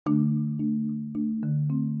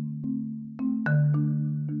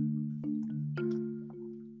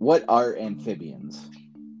What are amphibians?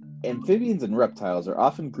 Amphibians and reptiles are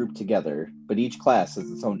often grouped together, but each class has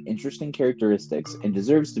its own interesting characteristics and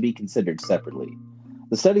deserves to be considered separately.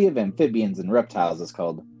 The study of amphibians and reptiles is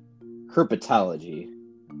called herpetology.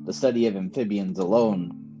 The study of amphibians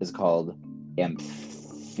alone is called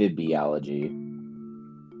amphibiology.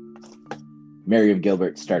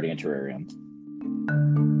 Merriam-Gilbert starting a terrarium.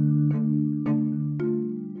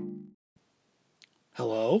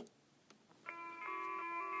 Hello?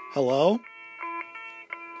 Hello?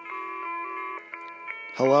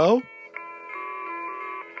 Hello?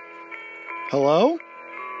 Hello?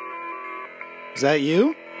 Is that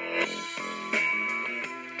you?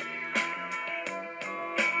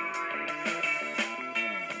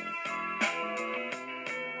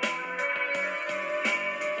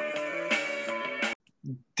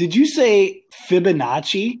 Did you say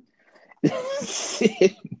Fibonacci?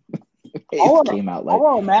 It came out like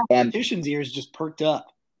all our mathematicians' ears just perked up.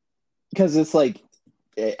 Because it's like,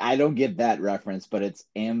 I don't get that reference, but it's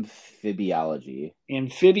amphibiology.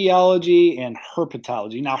 Amphibiology and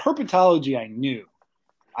herpetology. Now, herpetology I knew.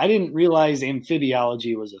 I didn't realize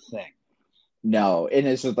amphibiology was a thing. No, and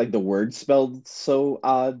it's just like the word spelled so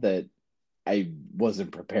odd that I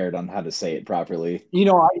wasn't prepared on how to say it properly. You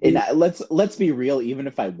know, let's be real. Even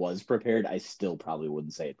if I was prepared, I still probably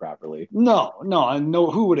wouldn't say it properly. No, I know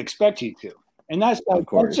who would expect you to, and that's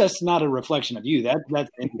just not a reflection of you. That's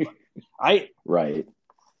right.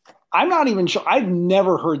 I'm not even sure. I've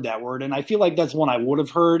never heard that word, and I feel like that's one I would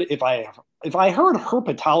have heard if I heard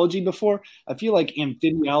herpetology before. I feel like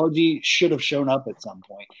amphibiology should have shown up at some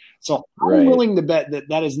point. So I'm willing to bet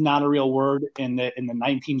that is not a real word. In the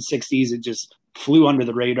 1960s, it just flew under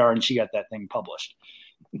the radar, and she got that thing published.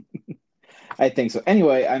 I think so.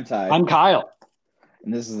 Anyway, I'm Ty. I'm Kyle,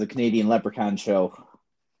 and this is the Canadian Leprechaun Show.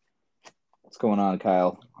 What's going on,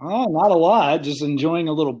 Kyle? Oh, not a lot. Just enjoying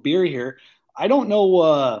a little beer here. I don't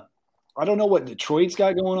know what Detroit's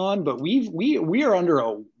got going on, but we are under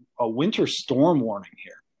a winter storm warning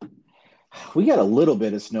here. We got a little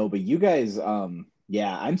bit of snow, but you guys, I'm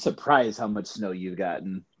surprised how much snow you've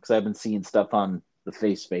gotten because I've been seeing stuff on the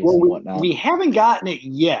face and whatnot. We haven't gotten it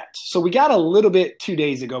yet. So we got a little bit 2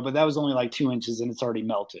 days ago, but that was only like 2 inches and it's already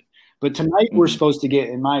melted. But tonight we're supposed to get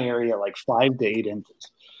in my area like 5 to 8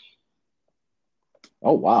 inches.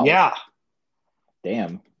 Oh, wow. Yeah.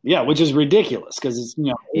 Damn. Yeah, which is ridiculous because it's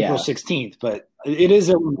April 16th, but it is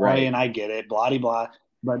Illinois, and I get it, blah, blah.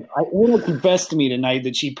 But Anna confessed to me tonight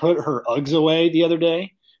that she put her Uggs away the other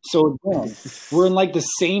day. So again, we're in like the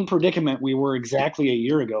same predicament we were exactly a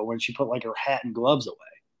year ago when she put like her hat and gloves away.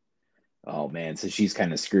 Oh man, so she's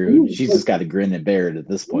kind of screwed. She's just got to grin and bear it at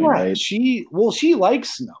this point, right? She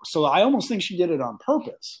likes snow, so I almost think she did it on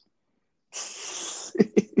purpose.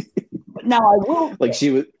 Now I will like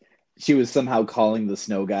she was somehow calling the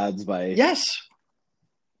snow gods by yes.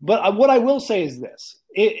 But what I will say is this: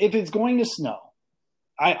 if it's going to snow,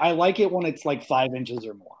 I like it when it's like 5 inches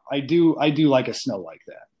or more. I do like a snow like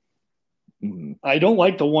that. Mm-hmm. I don't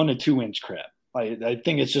like the 1 to 2 inch crap. I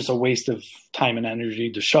think it's just a waste of time and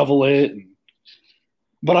energy to shovel it.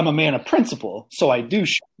 But I'm a man of principle, so I do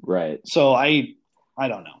shovel. Right. So I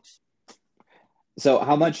don't know. So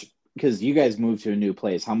how much? Because you guys moved to a new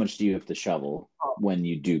place, how much do you have to shovel when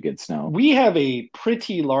you do get snow? We have a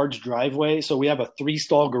pretty large driveway. So we have a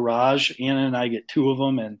 3-stall garage. Anna and I get 2 of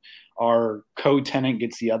them, and our co-tenant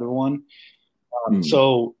gets the other one.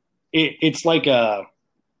 So it's like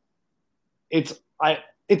it's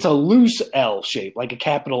a loose L shape, like a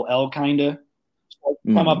capital L kind of. So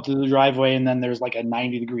come up to the driveway, and then there's like a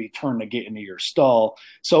 90-degree turn to get into your stall.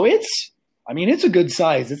 So it's a good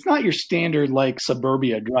size. It's not your standard like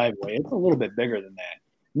suburbia driveway. It's a little bit bigger than that.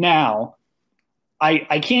 Now,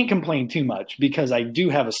 I can't complain too much because I do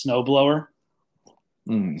have a snowblower.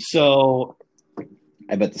 So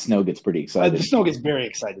I bet the snow gets pretty excited. The snow gets very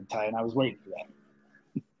excited, Ty, and I was waiting for that.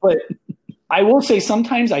 But I will say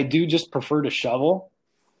sometimes I do just prefer to shovel.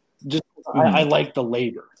 Just I like the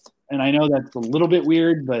labor. And I know that's a little bit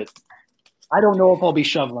weird, but I don't know if I'll be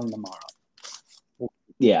shoveling tomorrow.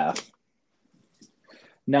 Yeah.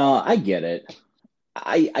 No, I get it.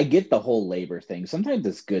 I get the whole labor thing. Sometimes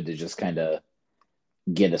it's good to just kind of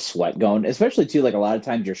get a sweat going, especially too, like a lot of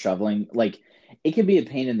times you're shoveling, like it can be a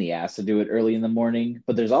pain in the ass to do it early in the morning,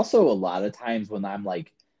 but there's also a lot of times when I'm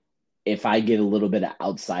like, if I get a little bit of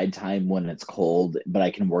outside time when it's cold, but I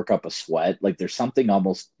can work up a sweat, like there's something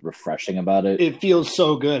almost refreshing about it. It feels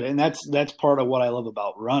so good. And that's part of what I love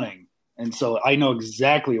about running. And so I know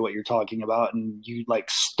exactly what you're talking about. And you like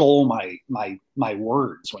stole my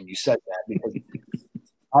words when you said that, because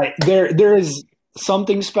There is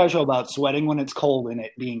something special about sweating when it's cold and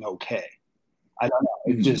it being okay. I don't know.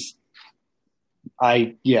 It Mhm. just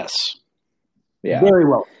yes, Yeah, very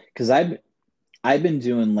well. because I've been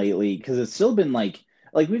doing lately because it's still been like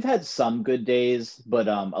we've had some good days, but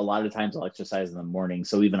a lot of times I'll exercise in the morning,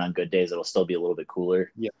 so even on good days it'll still be a little bit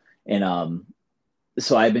cooler. Yeah. And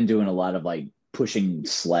so I've been doing a lot of like pushing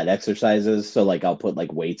sled exercises. So like I'll put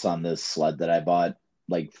like weights on this sled that I bought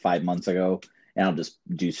like 5 months ago, and I'll just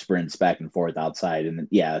do sprints back and forth outside. And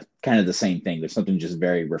yeah, kind of the same thing. There's something just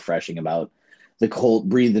very refreshing about the cold,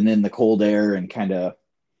 breathing in the cold air and kind of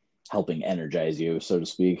helping energize you, so to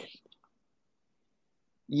speak.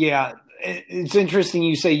 Yeah, it's interesting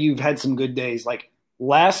you say you've had some good days. Like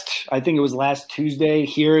I think it was last Tuesday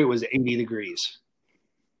here, it was 80 degrees.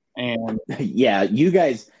 And Yeah, you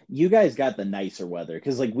guys got the nicer weather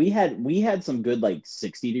because like we had some good like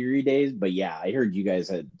 60-degree days, but yeah, I heard you guys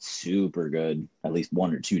had super good at least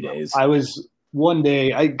 1 or 2 days. I was one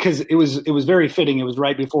day, because it was very fitting. It was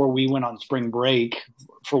right before we went on spring break,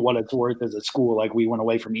 for what it's worth as a school. Like we went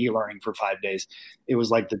away from e-learning for 5 days. It was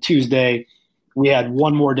like the Tuesday. We had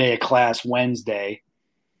one more day of class Wednesday.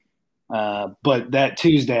 But that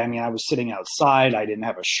Tuesday, I mean, I was sitting outside. I didn't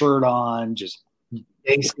have a shirt on, just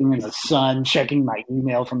basking in the sun, checking my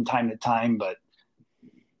email from time to time. But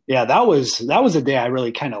yeah, that was a day I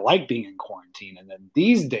really kind of liked being in quarantine. And then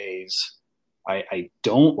these days, I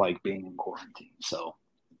don't like being in quarantine. So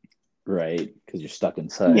Right, because you're stuck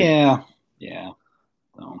inside. yeah, yeah.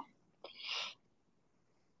 So,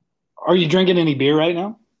 are you drinking any beer right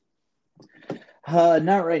now?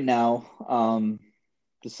 Not right now.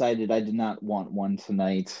 Decided I did not want one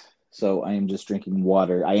tonight, so I am just drinking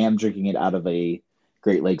water. I am drinking it out of a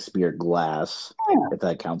Great Lakes beer glass, Yeah. if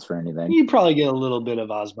that counts for anything. You probably get a little bit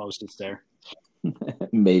of osmosis there.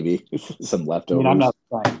 Maybe some I mean, I'm leftovers. not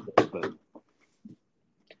trying to, but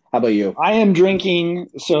How about you? I am drinking.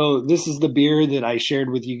 So this is the beer that I shared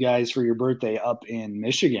with you guys for your birthday up in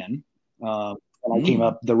Michigan. When I came Mm.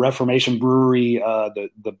 up, the Reformation Brewery,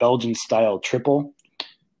 the Belgian style triple.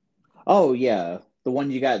 Oh yeah, the one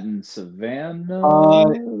you got in Savannah.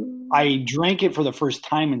 Uh, I drank it for the first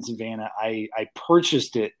time in Savannah. I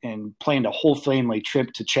purchased it and planned a whole family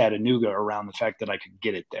trip to Chattanooga around the fact that I could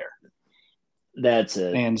get it there. That's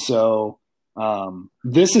it. And so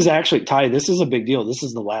this is actually, Ty, this is a big deal. This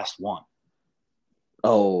is the last one.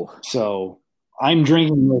 Oh So I'm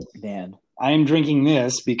drinking this. man. I am drinking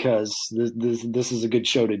this because this is a good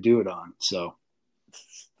show to do it on. So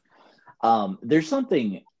There's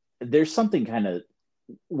something kind of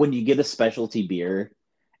when you get a specialty beer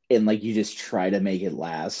and like you just try to make it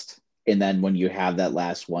last, and then when you have that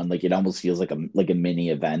last one, like it almost feels like a mini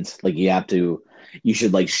event. Like you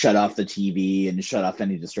should like shut off the TV and shut off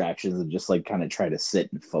any distractions and just like kind of try to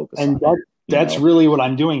sit and focus and on it. that's really what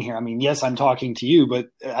I'm doing here. I mean, yes, I'm talking to you, but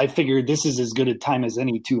I figured this is as good a time as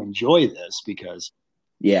any to enjoy this because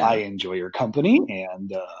Yeah. I enjoy your company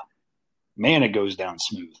and man, it goes down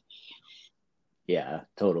smooth. Yeah,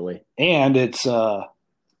 totally. And it's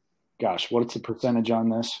gosh, what's the percentage on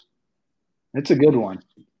this? It's a good one.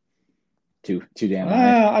 Too damn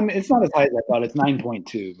high. I mean, it's not as high as I thought. It's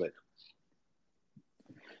 9.2, but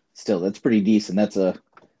Still, that's pretty decent.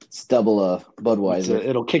 It's double a Budweiser.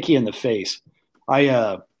 it'll kick you in the face. I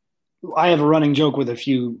have a running joke with a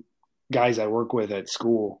few guys I work with at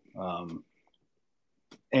school,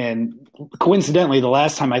 and coincidentally, the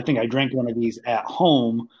last time I think I drank one of these at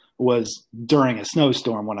home was during a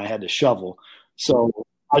snowstorm when I had to shovel. So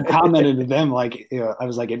I commented to them like, I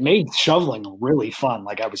was like, it made shoveling really fun.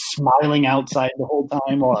 Like I was smiling outside the whole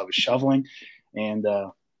time while I was shoveling, and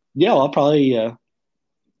yeah, I'll probably.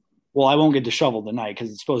 Well, I won't get to shovel tonight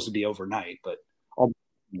because it's supposed to be overnight, but I'll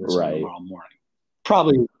do this Right. tomorrow morning.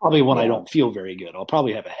 Probably when I Yeah. don't feel very good. I'll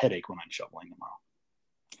probably have a headache when I'm shoveling tomorrow.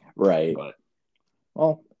 Right. But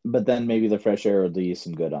Well, but then maybe the fresh air will do you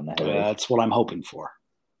some good on the headache. that's what I'm hoping for.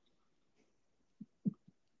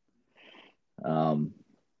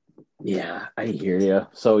 Yeah, I hear you.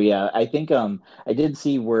 So yeah, I think I did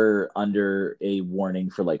see we're under a warning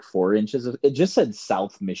for like 4 inches of it just said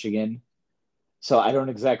South Michigan. So I don't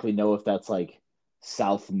exactly know if that's like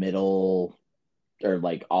South Middle or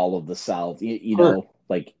like all of the South. You Sure. know,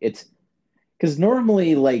 like it's because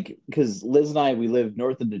normally because Liz and I we live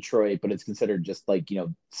north of Detroit, but it's considered just like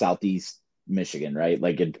Southeast Michigan, right?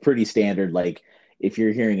 Like it's pretty standard. Like if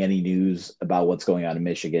you're hearing any news about what's going on in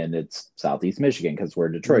Michigan, it's Southeast Michigan because where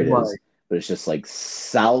Detroit Right. is. But it's just like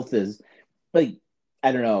South is like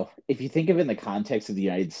I don't know if you think of it in the context of the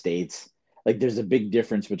United States, like there's a big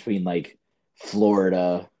difference between like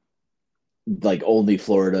Florida, like only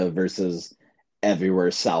Florida versus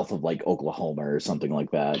everywhere south of like Oklahoma or something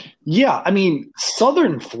like that. Yeah, I mean,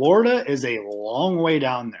 southern Florida is a long way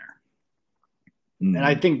down there. And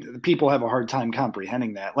I think people have a hard time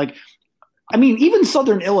comprehending that. Like, I mean, even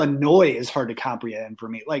southern Illinois is hard to comprehend for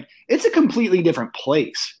me. Like, it's a completely different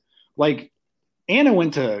place. Like, Anna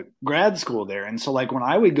went to grad school there. And so, like, when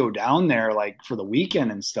I would go down there, like, for the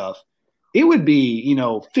weekend and stuff, it would be,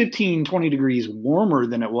 15, 20 degrees warmer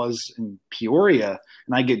than it was in Peoria.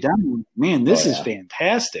 And I get down, man, this is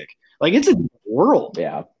fantastic. Like, it's a world.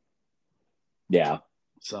 Yeah. Yeah.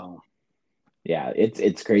 So. Yeah,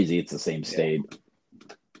 it's crazy. It's the same state.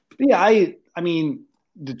 Yeah, I mean,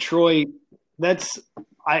 Detroit,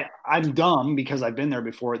 I'm dumb because I've been there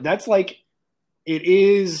before. That's like, it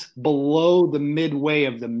is below the midway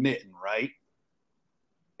of the mitten, right?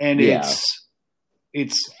 And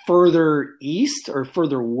it's further east or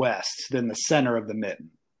further west than the center of the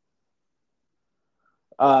mitten.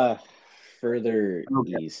 Further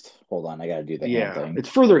east. Hold on, I got to do the hand thing. It's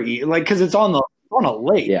further east, like, because it's on a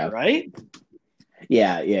lake, right?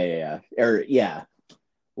 Yeah. Or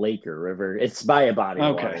lake or river. It's by a body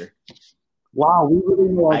of water. Wow, we really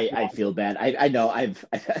know. I feel bad. I know I've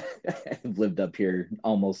lived up here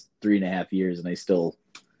almost 3.5 years, and I still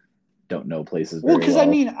don't know places very well. Because I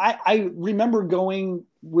mean, I remember going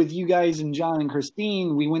with you guys and John and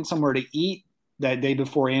Christine. We went somewhere to eat that day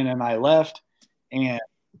before Anna and I left, and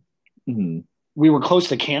we were close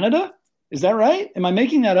to Canada. Is that right? Am I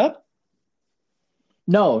making that up?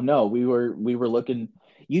 No, we were looking.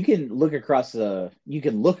 You can look across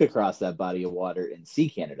that body of water and see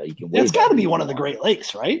Canada. You can. It's got to be one of the Great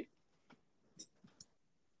Lakes, right?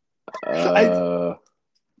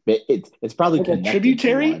 It's probably like a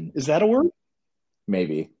tributary. Is that a word?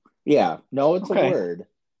 Maybe. Yeah. No, it's a word.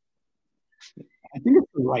 I think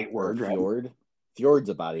it's the right word. Fjord. Right? Fjord's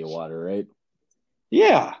a body of water, right?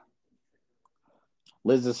 Yeah.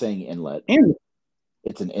 Liz is saying inlet.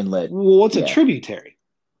 It's an inlet. Well, what's a tributary?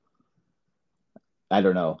 I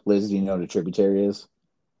don't know. Liz, do you know what a tributary is?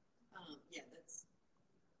 That's.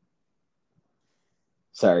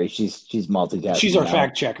 Sorry, she's multitasking. She's our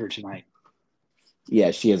fact checker tonight.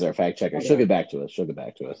 Yeah, she is our fact checker. She'll get back to us.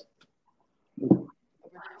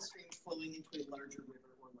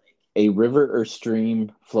 A river or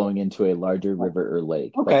stream flowing into a larger river or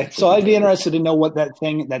lake. Okay, so I'd be interested to know what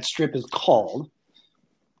that strip is called,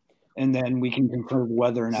 and then we can confirm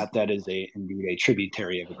whether or not that is indeed a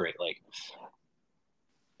tributary of a Great Lake.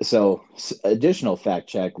 So, additional fact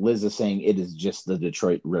check, Liz is saying it is just the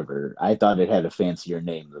Detroit River. I thought it had a fancier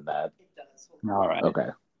name than that. It does. All right. Okay.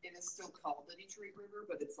 It is still called the Detroit River,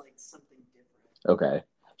 but it's like something different. Okay.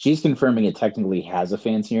 She's confirming it technically has a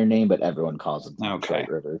fancier name, but everyone calls it the Detroit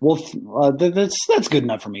River. Well, that's good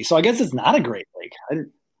enough for me. So I guess it's not a Great Lake. A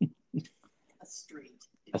strait.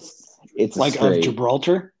 It's like strait. Of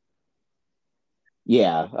Gibraltar?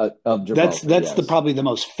 Yeah, of Gibraltar. That's probably the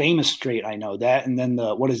most famous strait I know. That, and then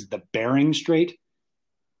the Bering Strait?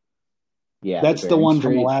 Yeah, that's the one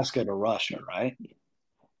from Alaska to Russia, right?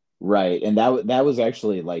 Right, and that was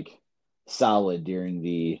actually like solid during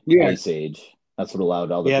the Ice Age. That's what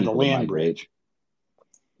allowed all the people to migrate. Bridge.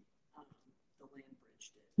 The land bridge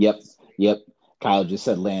did. Yep. Kyle just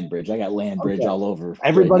said land bridge. I got land bridge all over.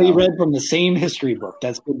 Everybody read from the same history book.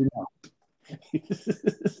 That's good to know.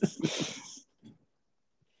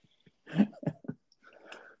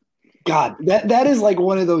 God, that is like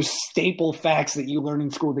one of those staple facts that you learn in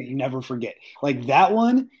school that you never forget. Like that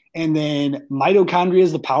one, and then mitochondria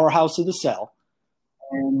is the powerhouse of the cell.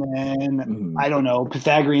 And then, I don't know,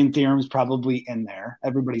 Pythagorean theorem is probably in there.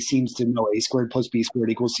 Everybody seems to know A squared plus B squared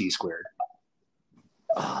equals C squared.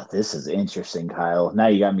 Oh, this is interesting, Kyle. Now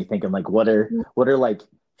you got me thinking, like, what are like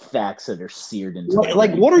facts that are seared into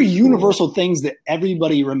like what are universal things that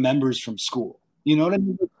everybody remembers from school? You know what I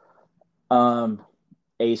mean?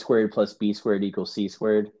 A squared plus B squared equals C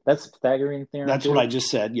squared. That's the Pythagorean theorem. That's what I just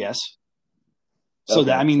said. Yes. So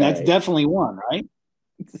that's definitely one, right?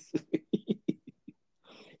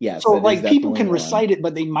 Yeah. So like people can recite it,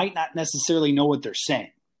 but they might not necessarily know what they're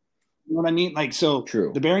saying. You know what I mean? Like, so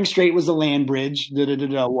true. The Bering Strait was the land bridge,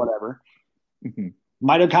 whatever.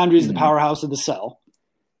 Mitochondria is the powerhouse of the cell.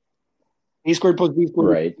 A squared plus B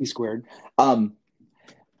squared, B squared.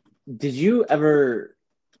 Did you ever?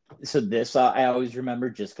 So this I always remember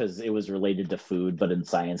just because it was related to food, but in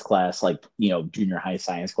science class, like junior high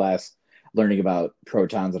science class, learning about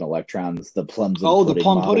protons and electrons, the plums. The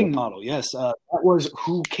plum pudding model. Yes, that was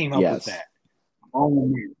who came up with that. Oh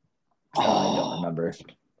man, I don't remember.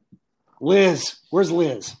 Liz, where's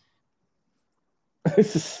Liz?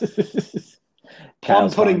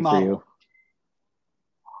 Plum pudding model.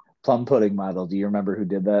 Plum pudding model. Do you remember who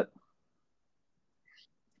did that?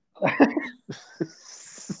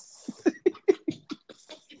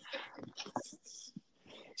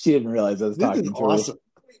 She didn't realize I was This talking is to awesome.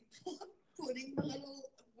 Wait, pudding model.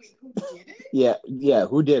 Wait, who did it? her. Yeah.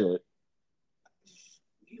 Who did it?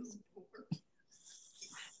 Niels Bohr.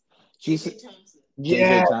 She's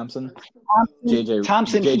J.J. Thompson. Yeah, JJ Thompson.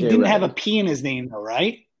 Thompson. He JJ didn't have a Redick. P in his name, though,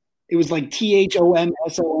 right? It was like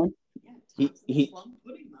THOMSON. Yeah, He- Plum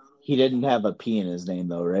pudding model. He didn't have a P in his name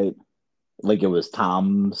though, right? Like it was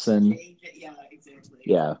Thompson. Yeah, exactly.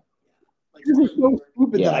 Yeah. Like This is so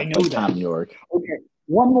stupid that I Yeah. know Like that. Tom York. Okay,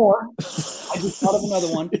 one more. I just thought of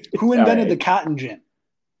another one. Who invented the cotton gin?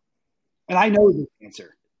 And I know this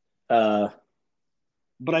answer, but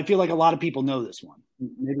I feel like a lot of people know this one.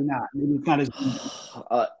 Maybe not. Maybe it's not as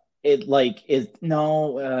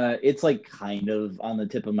It's like kind of on the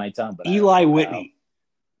tip of my tongue, but Eli Whitney.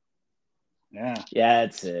 Yeah. Yeah,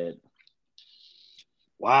 that's it.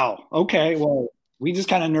 Wow. Okay. Well, we just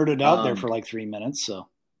kind of nerded out there for like 3 minutes. So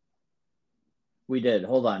We did.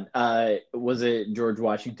 Hold on. Was it George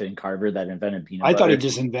Washington Carver that invented peanut butter? I thought he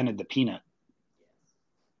just invented the peanut.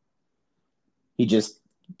 He just.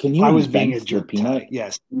 Can you? I was being a invent the jerk. peanut.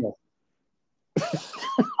 Yes.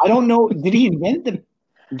 I don't know. Did he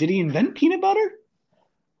invent peanut butter?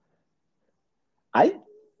 I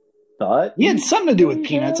thought He had something to do with Yeah.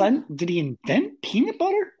 peanuts. Did he invent peanut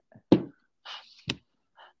butter?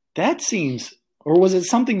 That seems, or was it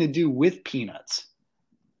something to do with peanuts?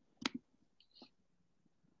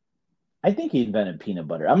 I think he invented peanut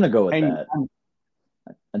butter. I'm gonna go with that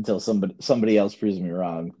until somebody else proves me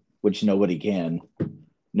wrong, which nobody can.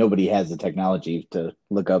 Nobody has the technology to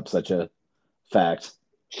look up such a fact.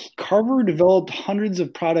 Carver developed hundreds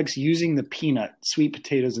of products using the peanut, sweet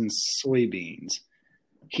potatoes, and soybeans.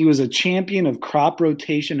 He was a champion of crop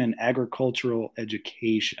rotation and agricultural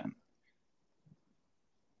education.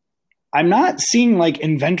 I'm not seeing like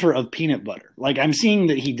inventor of peanut butter. Like I'm seeing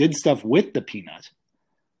that he did stuff with the peanut.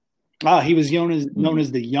 He was known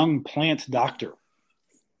as the young plant doctor.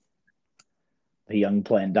 The young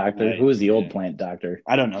plant doctor. Right. Who is the old plant doctor?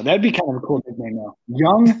 I don't know. That'd be kind of a cool nickname though.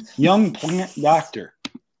 Young plant doctor.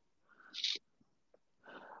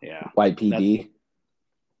 Yeah. YPD.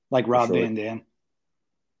 Like Rob Sure. Van Dam.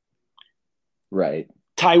 Right.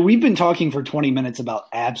 Ty, we've been talking for 20 minutes about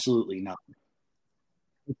absolutely nothing.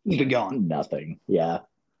 Let's keep it going. Nothing. Yeah.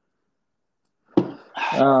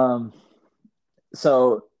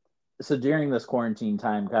 So during this quarantine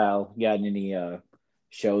time, Kyle, you got any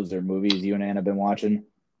shows or movies you and Anna been watching?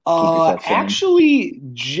 yourself sane? Actually,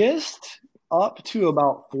 just up to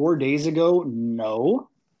about 4 days ago, no.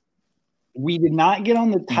 We did not get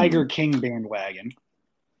on the Tiger King bandwagon.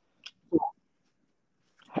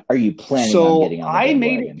 Are you planning on So getting on the I made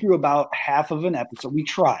bandwagon? it through about half of an episode. We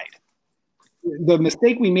tried. The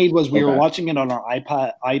mistake we made was we were Okay. watching it on our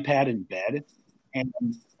iPad in bed, and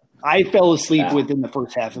I fell asleep Ah. within the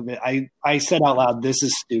first half of it. I said out loud, "This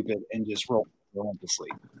is stupid," and just went to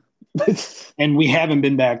sleep. And we haven't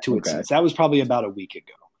been back to it Okay. since. That was probably about a week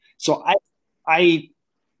ago. So All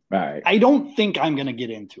right. I don't think I'm going to get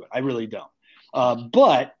into it. I really don't.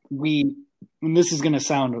 But and this is going to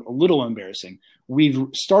sound a little embarrassing, we've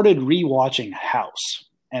started rewatching House,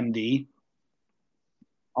 MD,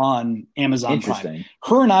 on Amazon Prime. Interesting.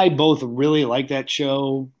 Her and I both really like that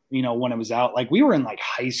show, when it was out. Like, we were in, like,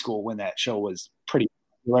 high school when that show was pretty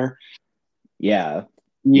popular. Yeah.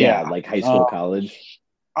 Yeah. Like high school, college.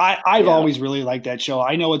 I've Yeah. always really liked that show.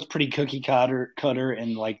 I know it's pretty cookie cutter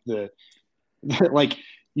and like like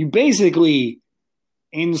you basically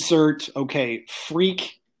insert, okay,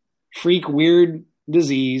 freak weird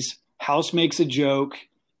disease, house makes a joke,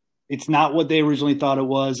 it's not what they originally thought it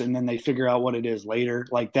was, and then they figure out what it is later.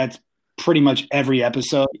 Like, that's pretty much every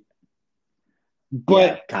episode.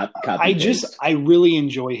 But Yeah, copy paste. I really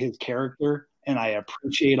enjoy his character, and I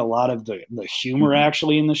appreciate a lot of the humor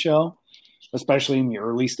actually in the show, especially in the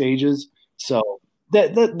early stages. So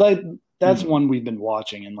that's one we've been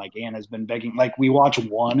watching, and like Anna's been begging. Like, we watch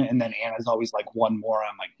one, and then Anna's always like, one more.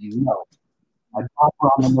 I'm like, no. I pop her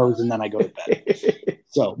on the nose, and then I go to bed.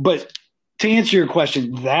 So, but to answer your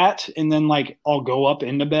question, and then like I'll go up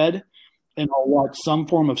into bed and I'll watch some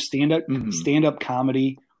form of stand-up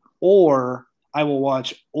comedy, or I will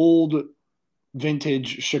watch old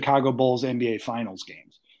vintage Chicago Bulls NBA Finals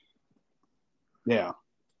games. Yeah.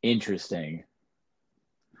 Interesting.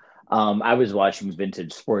 I was watching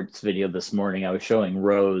vintage sports video this morning. I was showing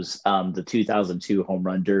Rose the 2002 home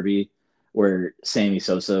run derby where Sammy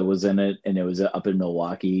Sosa was in it, and it was up in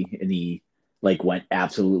Milwaukee, and he like went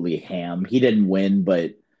absolutely ham. He didn't win,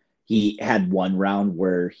 but he had one round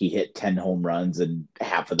where he hit 10 home runs, and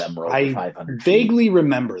half of them were over 500 feet. Vaguely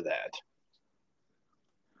remember that.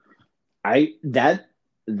 I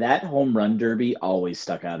that home run derby always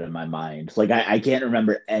stuck out in my mind. Like I can't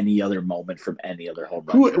remember any other moment from any other home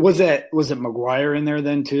run Who was derby. that? Was it McGuire in there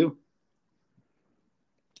then too?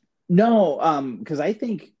 No, because I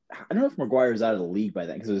don't know if McGuire was out of the league by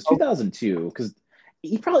then because it was Oh, 2002. Because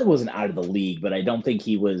he probably wasn't out of the league, but I don't think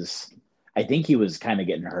he was. I think he was kind of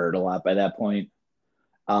getting hurt a lot by that point.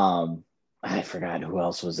 Um, I forgot who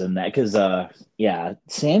else was in that because yeah,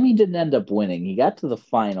 Sammy didn't end up winning. He got to the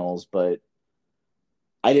finals, but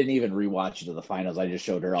I didn't even rewatch it to the finals. I just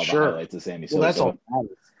showed her all the sure. highlights of Sammy Well, that's all Sosa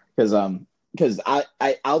that matters. because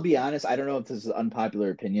I'll be honest. I don't know if this is an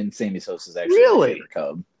unpopular opinion. Sammy Sosa is actually my Really? favorite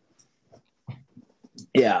Cub.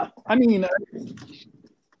 Yeah. I mean,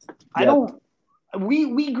 I Yep. don't.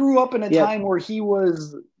 We grew up in a Yep. time where he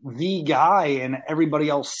was the guy and everybody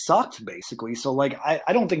else sucked, basically. So, like, I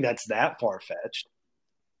don't think that's that far fetched.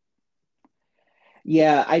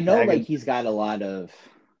 Yeah, I know like Baggins. he's got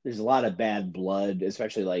there's a lot of bad blood,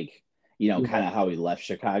 especially like, Yeah. kind of how he left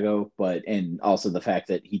Chicago, but and also the fact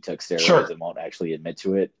that he took steroids Sure. and won't actually admit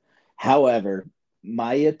to it. However,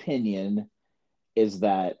 my opinion is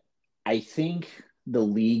that I think the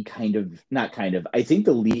league I think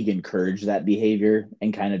the league encouraged that behavior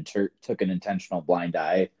and kind of took an intentional blind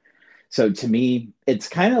eye. So to me, it's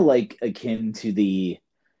kind of like akin to the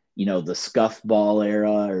scuff ball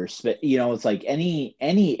era or it's like any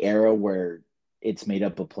era where it's made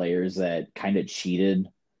up of players that kind of cheated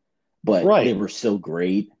but they Right. were still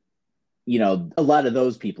great. A lot of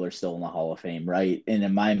those people are still in the Hall of Fame, right? And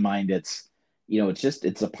in my mind it's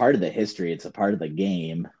a part of the history, it's a part of the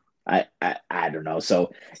game. I don't know.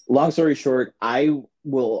 So long story short, he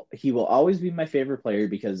will always be my favorite player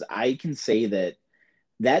because I can say that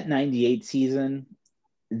 98 season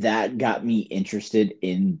that got me interested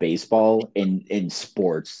in baseball and in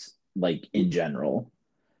sports like in general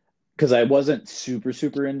because I wasn't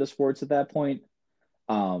super into sports at that point.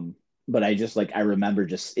 um but I just like I remember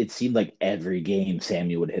just it seemed like every game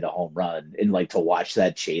Sammy would hit a home run and like to watch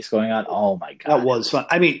that chase going on, oh my That god, it was was fun.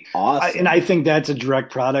 I mean, and I awesome. think that's a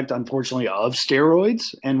direct product, unfortunately, of steroids.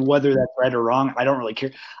 And whether that's right or wrong, I don't really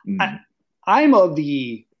care. I, Mm, I'm of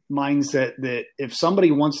the mindset that if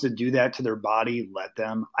somebody wants to do that to their body, let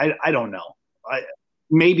them. I don't know.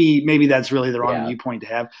 Maybe that's really the wrong yeah. viewpoint to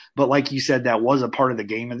have. But like you said, that was a part of the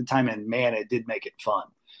game at the time, and man, it did make it fun.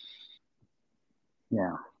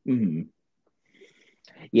 Yeah. Mm.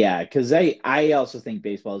 Yeah, because I also think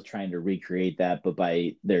baseball is trying to recreate that, but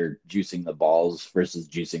by they're juicing the balls versus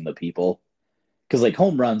juicing the people. Because like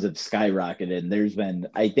home runs have skyrocketed, and there's been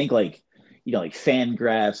I think like like fan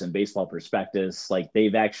graphs and baseball prospectus, like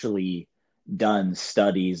they've actually done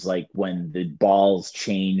studies like when the balls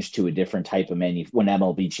changed to a different type of when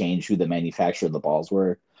MLB changed who the manufacturer of the balls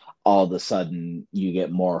were, all of a sudden you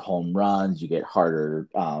get more home runs, you get harder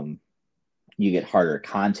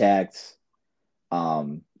contacts,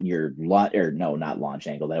 your lot or no, not launch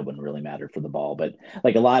angle, that wouldn't really matter for the ball, but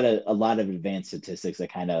like a lot of advanced statistics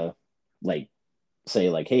that kind of like say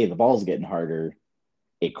like, hey, the ball's getting harder,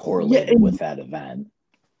 it Yeah. correlated with that event.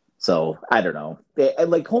 So I don't know.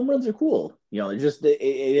 Like home runs are cool. It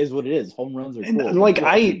is what it is. Home runs are And cool. like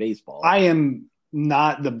People watching baseball. I am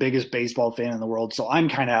not the biggest baseball fan in the world, so I'm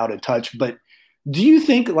kind of out of touch. But do you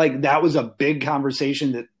think like that was a big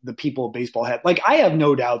conversation that the people of baseball had? Like, I have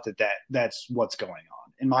no doubt that's what's going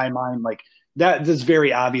on in my mind. Like that's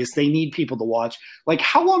very obvious. They need people to watch. Like,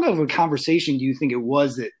 how long of a conversation do you think it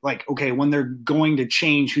was that like, okay, when they're going to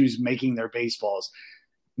change who's making their baseballs,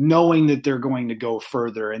 knowing that they're going to go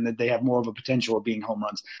further and that they have more of a potential of being home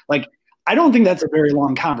runs? Like, I don't think that's a very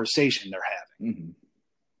long conversation they're having. Mm-hmm.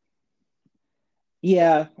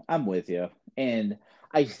 Yeah, I'm with you. And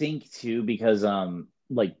I think too because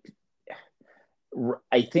like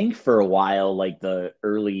I think for a while like the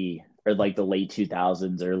early or like the late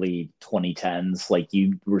 2000s, early 2010s, like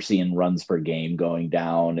you were seeing runs per game going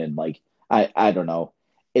down and like I don't know.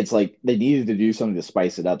 It's like they needed to do something to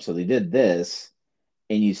spice it up, so they did this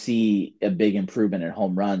and you see a big improvement in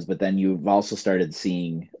home runs, but then you've also started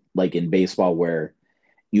seeing like in baseball where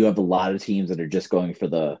you have a lot of teams that are just going for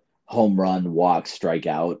the home run, walk,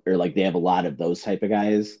 strikeout, or like they have a lot of those type of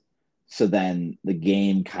guys. So then the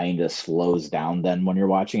game kind of slows down then when you're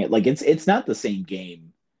watching it. Like it's not the same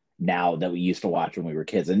game now that we used to watch when we were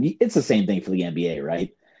kids. And it's the same thing for the NBA,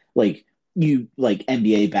 right? Like you like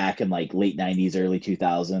NBA back in like late 90s, early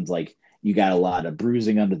 2000s, like you got a lot of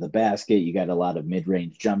bruising under the basket, you got a lot of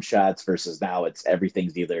mid-range jump shots versus now it's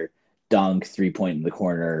everything's either dunk, 3 point in the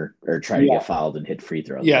corner, or try to Yeah. get fouled and hit free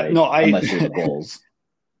throws, Yeah. right? No, Unless you're the Bulls.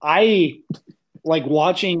 I like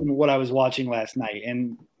watching what I was watching last night.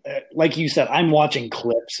 And like you said, I'm watching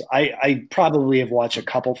clips. I probably have watched a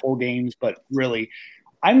couple full games, but really,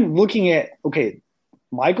 I'm looking at, okay,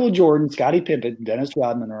 Michael Jordan, Scottie Pippen, Dennis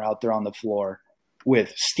Rodman are out there on the floor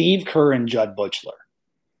with Steve Kerr and Judd Butler.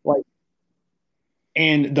 Like,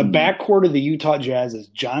 and the backcourt of the Utah Jazz is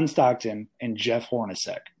John Stockton and Jeff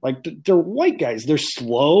Hornacek. Like, they're white guys. They're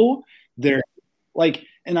slow. They're like,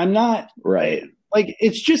 and I'm not Right. like,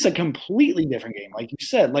 it's just a completely different game. Like you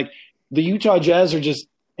said, like the Utah Jazz are just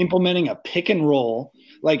implementing a pick and roll.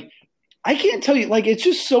 Like, I can't tell you, like, it's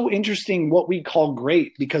just so interesting what we call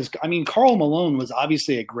great because, I mean, Karl Malone was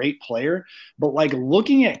obviously a great player, but like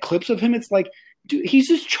looking at clips of him, it's like, dude, he's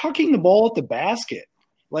just chucking the ball at the basket.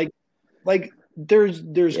 Like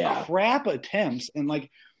there's crap attempts. And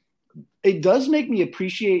like, it does make me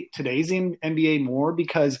appreciate today's NBA more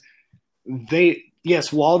because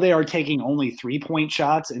while they are taking only 3-point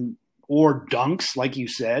shots or dunks, like you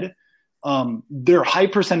said, they're high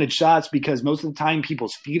percentage shots because most of the time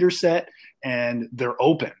people's feet are set and they're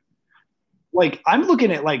open. Like, I'm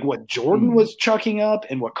looking at like what Jordan was chucking up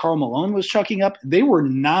and what Karl Malone was chucking up. They were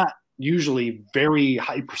not usually very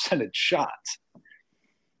high percentage shots.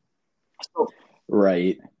 So,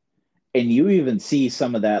 Right. And you even see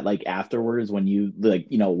some of that like afterwards when you like,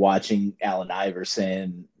 watching Allen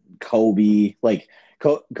Iverson, Kobe, like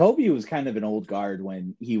Kobe was kind of an old guard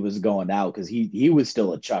when he was going out because he was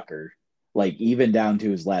still a chucker, like even down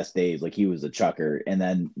to his last days, like he was a chucker. And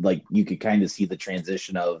then like you could kind of see the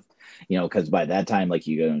transition of, because by that time, like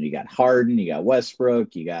you got Harden, you got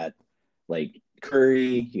Westbrook, you got like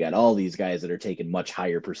Curry, you got all these guys that are taking much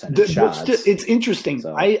higher percentage shots. It's interesting.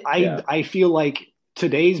 So, I feel like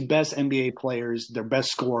today's best NBA players, their best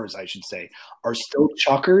scorers, I should say, are still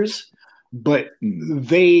chuckers, but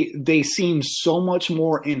they seem so much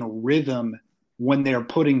more in rhythm when they're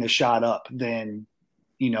putting the shot up than,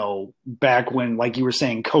 back when, like you were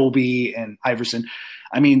saying, Kobe and Iverson.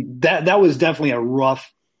 I mean, that was definitely a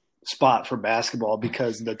rough spot for basketball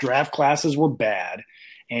because the draft classes were bad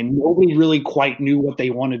and nobody really quite knew what they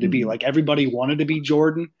wanted to be. Like, everybody wanted to be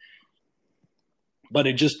Jordan, but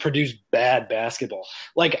it just produced bad basketball.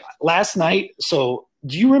 Like last night, so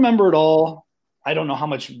do you remember it all? I don't know how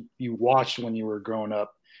much you watched when you were growing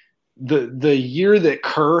up. The year that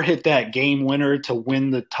Kerr hit that game winner to win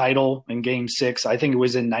the title in Game 6, I think it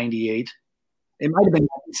was in 98. It might have been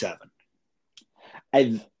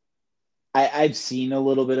 97. I've seen a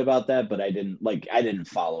little bit about that, but I didn't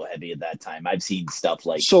follow heavy at that time. I've seen stuff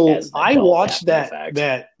like so. I watched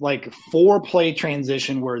that like 4-play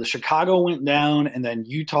transition where the Chicago went down and then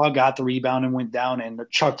Utah got the rebound and went down and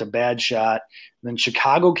chucked a bad shot. And then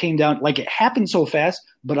Chicago came down. Like, it happened so fast.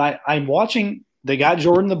 But I'm watching. They got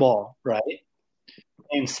Jordan the ball, right?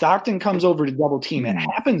 And Stockton comes over to double team. It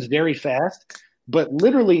happens very fast. But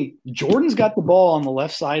literally, Jordan's got the ball on the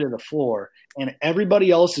left side of the floor, and everybody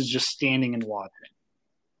else is just standing and watching.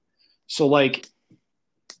 So, like,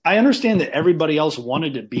 I understand that everybody else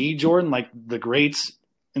wanted to be Jordan, like the greats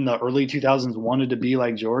in the early 2000s wanted to be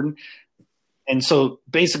like Jordan. And so,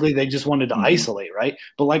 basically, they just wanted to isolate, right?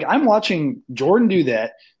 But, like, I'm watching Jordan do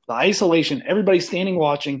that, the isolation, everybody's standing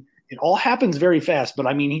watching. It all happens very fast. But,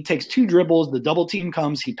 I mean, he takes 2 dribbles, the double team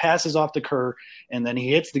comes, he passes off to Kerr, and then he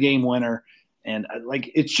hits the game winner. And like,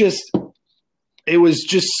 it was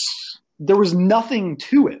just, there was nothing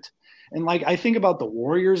to it. And like, I think about the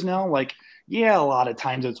Warriors now, like, yeah, a lot of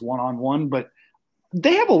times it's 1-on-1, but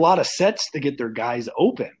they have a lot of sets to get their guys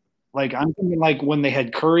open. Like, I'm thinking like when they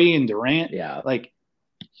had Curry and Durant, like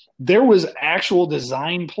there was actual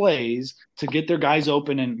design plays to get their guys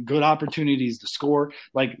open and good opportunities to score.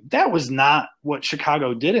 Like, that was not what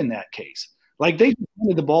Chicago did in that case. Like, they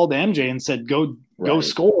handed the ball to MJ and said, go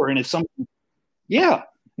score. And if something,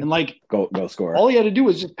 and like go score. All he had to do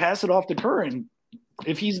was just pass it off to Kerr, and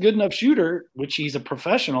if he's a good enough shooter, which he's a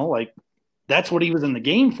professional, like that's what he was in the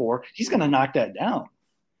game for, he's going to knock that down.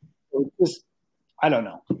 So just, I don't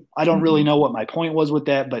know. I don't really know what my point was with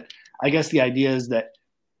that, but I guess the idea is that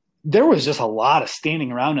there was just a lot of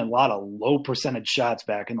standing around and a lot of low percentage shots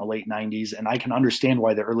back in the late 90s, and I can understand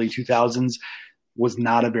why the early 2000s was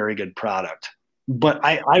not a very good product. But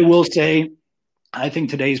I will say, I think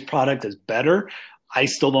today's product is better. I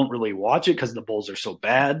still don't really watch it because the Bulls are so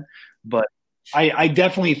bad. But I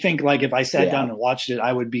definitely think, like, if I sat down and watched it,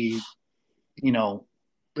 I would be,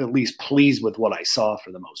 at least pleased with what I saw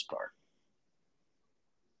for the most part.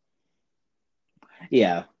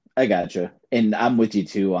 Yeah, I gotcha. And I'm with you,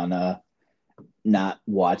 too, on not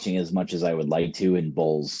watching as much as I would like to. And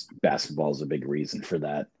Bulls basketball is a big reason for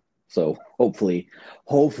that. So hopefully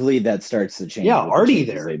that starts to change. Yeah, Artie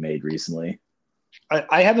there. They made recently.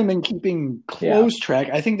 I haven't been keeping close track.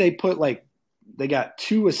 I think they they got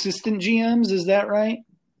 2 assistant GMs. Is that right?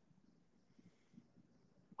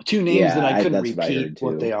 2 names that I couldn't repeat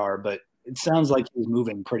what they are, but it sounds like he's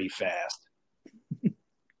moving pretty fast.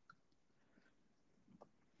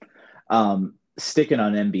 Sticking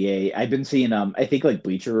on NBA, I've been seeing I think like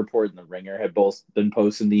Bleacher Report and The Ringer have both been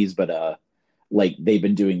posting these, but like they've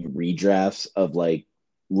been doing redrafts of like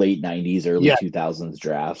late 90s, early 2000s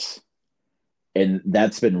drafts. And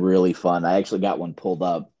that's been really fun. I actually got one pulled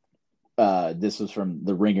up. This was from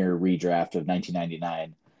The Ringer redraft of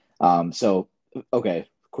 1999. So okay,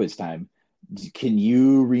 quiz time. Can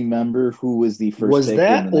you remember who was the first pick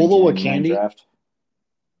in the Olowokandi draft?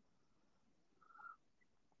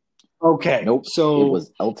 Okay. Nope. So it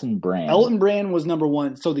was Elton Brand. Elton Brand was number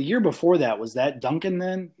 1. So the year before that, was that Duncan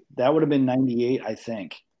then? That would have been 98, I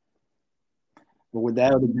think. Or would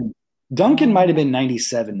that have been Duncan might have been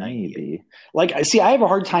 97, 98. Maybe. Like, I have a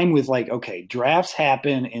hard time with like, okay, drafts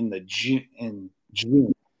happen in June.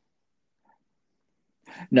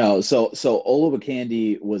 No, so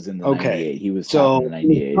Olowokandi was in the 98. He was top in the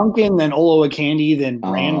 98. Duncan, then Olowokandi, then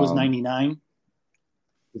Brand was 99.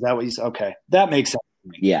 Is that what you said? Okay. That makes sense to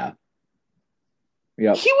me. Yeah.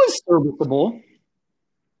 Yep. He was serviceable.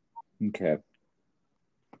 Okay.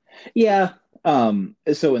 Yeah.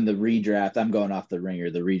 So in the redraft, I'm going off The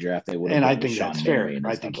Ringer. The redraft they would have. And I think that's fair.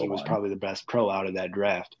 I think he was probably the best pro out of that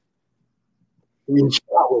draft. His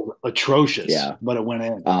shot was atrocious, but it went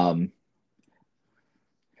in. All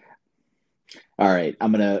right,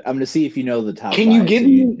 I'm gonna see if you know the top. Can you give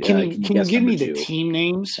me the 2? team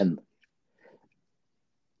names?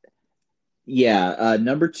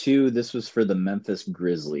 Number 2. This was for the Memphis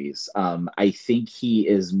Grizzlies. I think he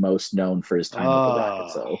is most known for his time with the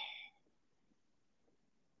Rockets, though.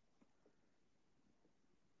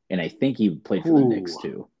 And I think he played for the Knicks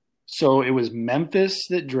too. So it was Memphis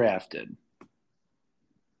that drafted.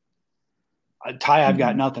 Ty, I've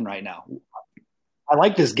got nothing right now. I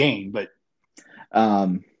like this game, but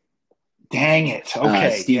dang it.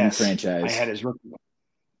 Okay. Steven Franchise. I had his rookie.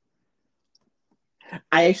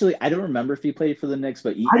 I don't remember if he played for the Knicks,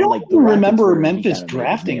 but I don't remember Memphis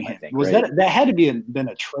drafting him. That had to been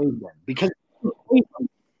a trade then? Because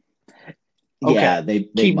okay. Yeah, they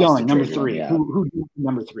keep going. Number 3. Who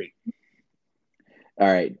number 3? All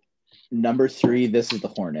right, number 3. This is the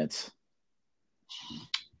Hornets.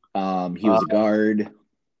 He was a guard.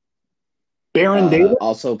 Baron Davis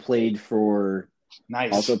also played for.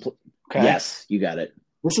 Nice. Okay. Yes, you got it.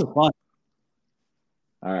 This is fun.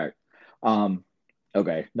 All right.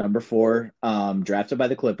 Okay, number 4. Drafted by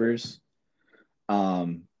the Clippers.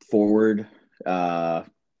 Forward.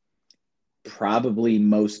 Probably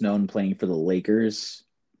most known playing for the Lakers.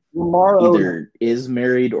 Either is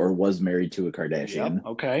married or was married to a Kardashian. Yep,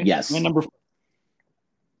 okay. Yes. And number 4.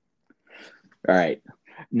 All right.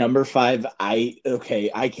 Number 5. I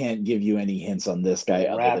can't give you any hints on this guy.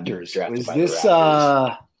 Raptors. Is this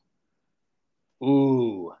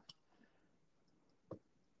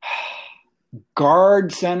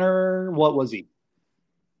guard, center? What was he?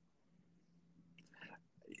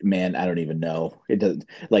 Man, I don't even know. It doesn't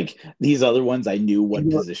like these other ones. I knew what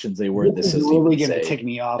positions they were. This is really going to tick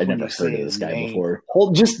me off. I've never heard of this guy before.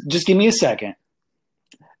 Hold, just give me a second.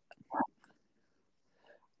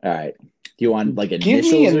 All right. Do you want like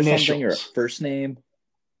initials or something or a first name?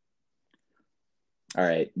 All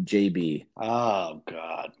right, JB. Oh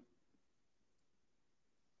God,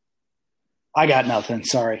 I got nothing.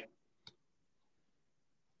 Sorry.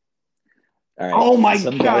 All right. Oh my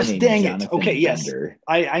gosh, dang it. Okay, yes.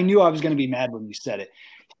 I knew I was going to be mad when you said it.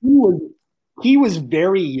 He was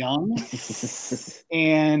very young,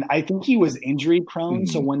 and I think he was injury prone.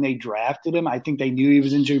 So when they drafted him, I think they knew he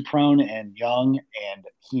was injury prone and young, and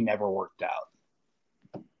he never worked out,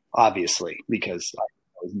 obviously, because I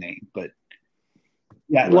know his name. But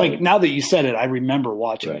yeah, like now that you said it, I remember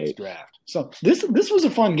watching this draft. So this was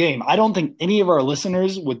a fun game. I don't think any of our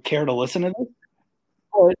listeners would care to listen to this.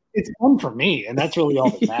 But it's fun for me, and that's really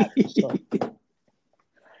all that matters. So.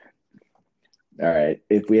 All right.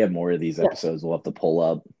 If we have more of these episodes, we'll have to pull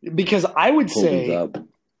up. Because I would say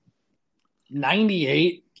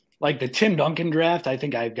 98, like the Tim Duncan draft, I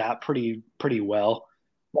think I've got pretty well.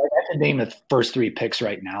 Like I can name the first 3 picks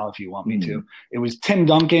right now if you want me to. It was Tim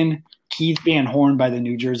Duncan, Keith Van Horn by the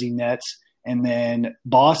New Jersey Nets, and then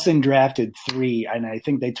Boston drafted 3, and I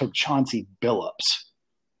think they took Chauncey Billups.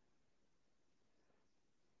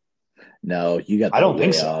 No, you got. I don't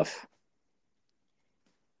think so. Off.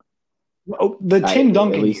 Oh, the Tim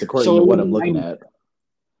Duncan. At least according to what I'm looking at.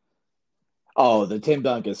 Oh, the Tim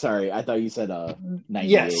Duncan. Sorry, I thought you said 98.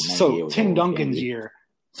 Yes, so Tim Duncan's year.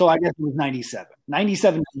 So I guess it was 97.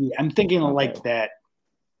 97. I'm thinking like that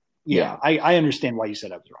Yeah, I understand why you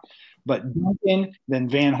said I was wrong. But Duncan, then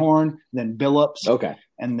Van Horn, then Billups. Okay.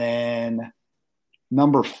 And then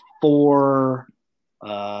number 4,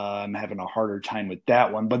 I'm having a harder time with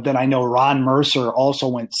that one. But then I know Ron Mercer also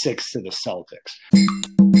went 6 to the Celtics.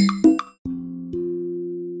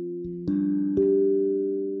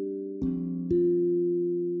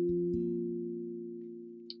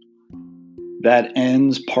 That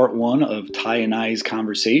ends part 1 of Ty and I's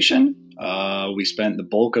conversation. We spent the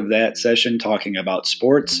bulk of that session talking about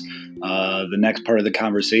sports. The next part of the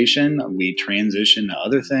conversation, we transition to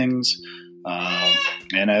other things.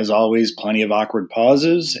 And as always, plenty of awkward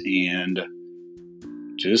pauses and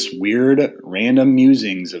just weird, random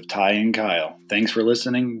musings of Ty and Kyle. Thanks for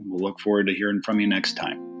listening. We'll look forward to hearing from you next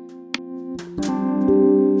time.